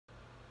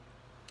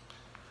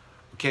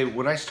Okay,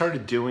 when I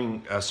started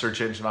doing search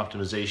engine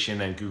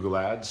optimization and Google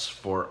Ads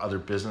for other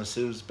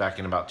businesses back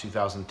in about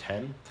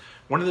 2010,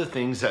 one of the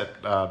things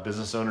that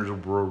business owners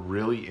were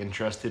really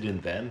interested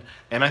in then,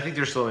 and I think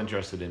they're still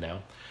interested in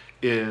now,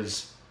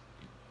 is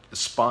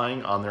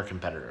spying on their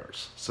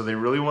competitors. So they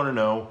really want to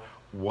know,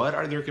 what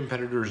are their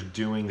competitors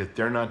doing that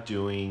they're not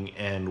doing,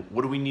 and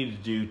what do we need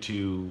to do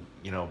to,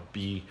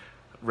 be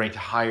ranked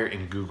higher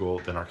in Google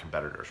than our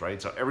competitors, right?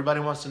 So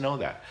everybody wants to know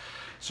that.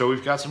 So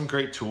we've got some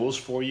great tools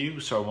for you.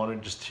 So I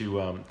wanted just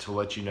to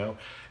let you know.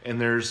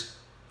 And there's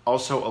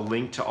also a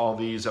link to all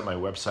these at my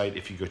website.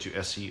 If you go to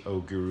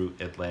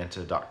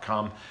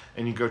SEOGuruAtlanta.com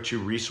and you go to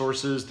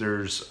resources,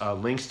 there's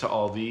links to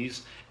all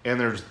these. And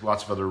there's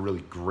lots of other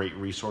really great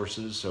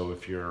resources. So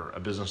if you're a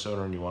business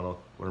owner and you want to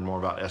learn more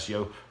about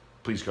SEO,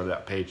 please go to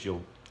that page.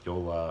 You'll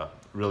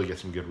really get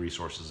some good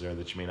resources there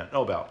that you may not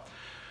know about.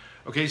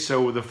 Okay,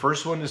 so the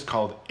first one is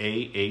called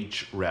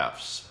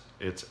Ahrefs.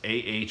 It's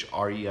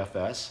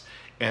Ahrefs,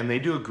 and they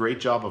do a great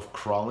job of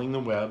crawling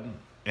the web,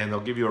 and they'll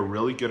give you a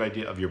really good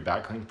idea of your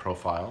backlink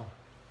profile.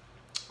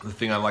 The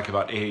thing I like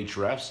about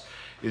Ahrefs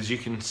is you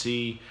can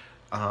see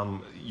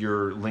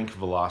your link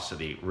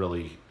velocity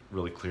really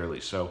clearly.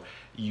 So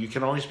you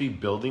can always be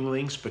building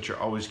links, but you're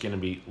always going to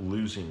be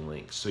losing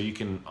links. So you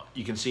can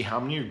see how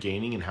many you're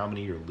gaining and how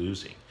many you're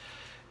losing.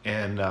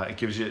 And it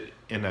gives you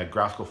in a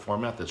graphical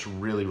format that's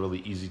really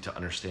easy to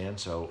understand.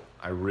 So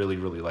I really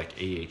like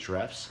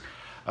Ahrefs.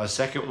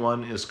 Second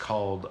one is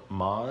called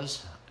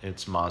Moz.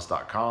 It's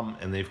Moz.com,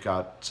 and they've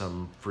got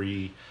some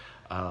free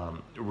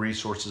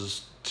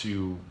resources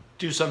to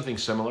do something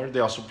similar. They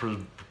also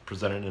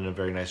present it in a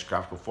very nice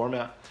graphical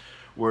format,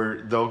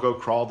 where they'll go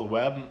crawl the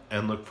web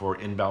and look for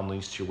inbound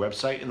links to your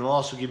website, and they'll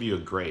also give you a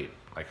grade,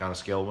 like on a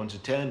scale of 1 to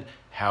 10,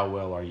 how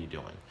well are you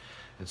doing?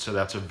 And so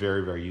that's a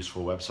very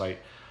useful website.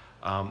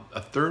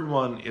 A third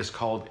one is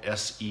called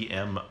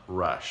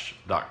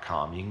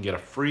SEMrush.com. You can get a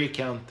free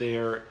account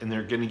there, and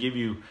they're going to give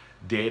you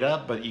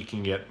data, but you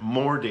can get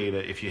more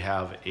data if you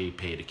have a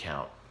paid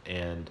account.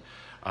 And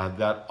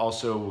that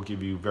also will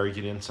give you very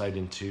good insight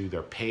into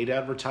their paid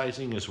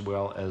advertising as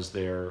well as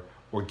their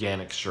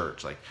organic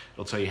search. Like,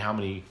 it'll tell you how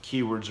many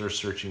keywords they're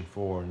searching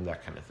for and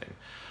that kind of thing.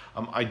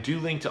 I do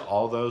link to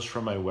all those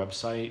from my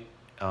website,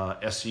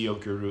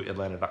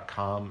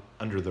 SEOGuruAtlanta.com,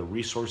 under the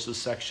resources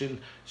section.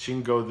 So you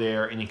can go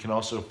there, and you can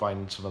also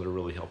find some other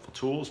really helpful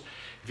tools.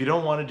 If you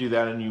don't want to do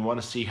that and you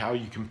want to see how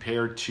you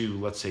compare to,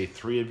 let's say,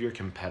 3 of your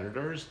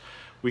competitors,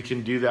 we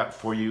can do that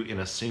for you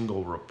in a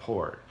single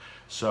report.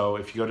 So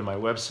if you go to my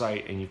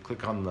website and you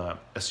click on the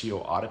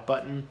SEO audit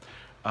button,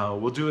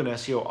 we'll do an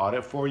SEO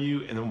audit for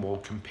you, and then we'll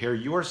compare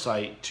your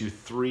site to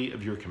 3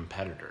 of your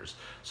competitors.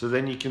 So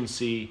then you can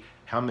see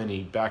how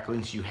many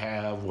backlinks you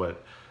have,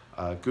 what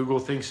Google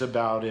thinks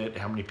about it,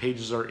 how many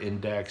pages are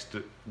indexed,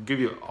 to give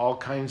you all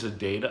kinds of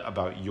data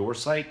about your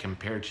site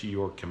compared to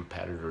your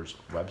competitor's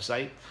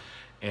website.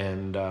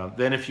 And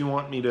then if you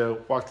want me to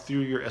walk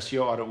through your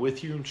SEO audit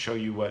with you and show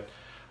you what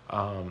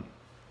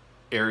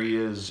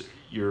areas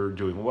you're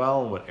doing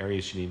well and what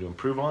areas you need to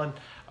improve on,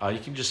 you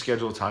can just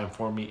schedule a time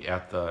for me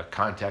at the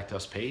Contact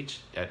Us page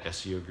at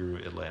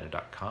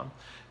SEOGuruAtlanta.com.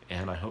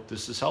 And I hope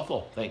this is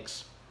helpful.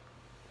 Thanks.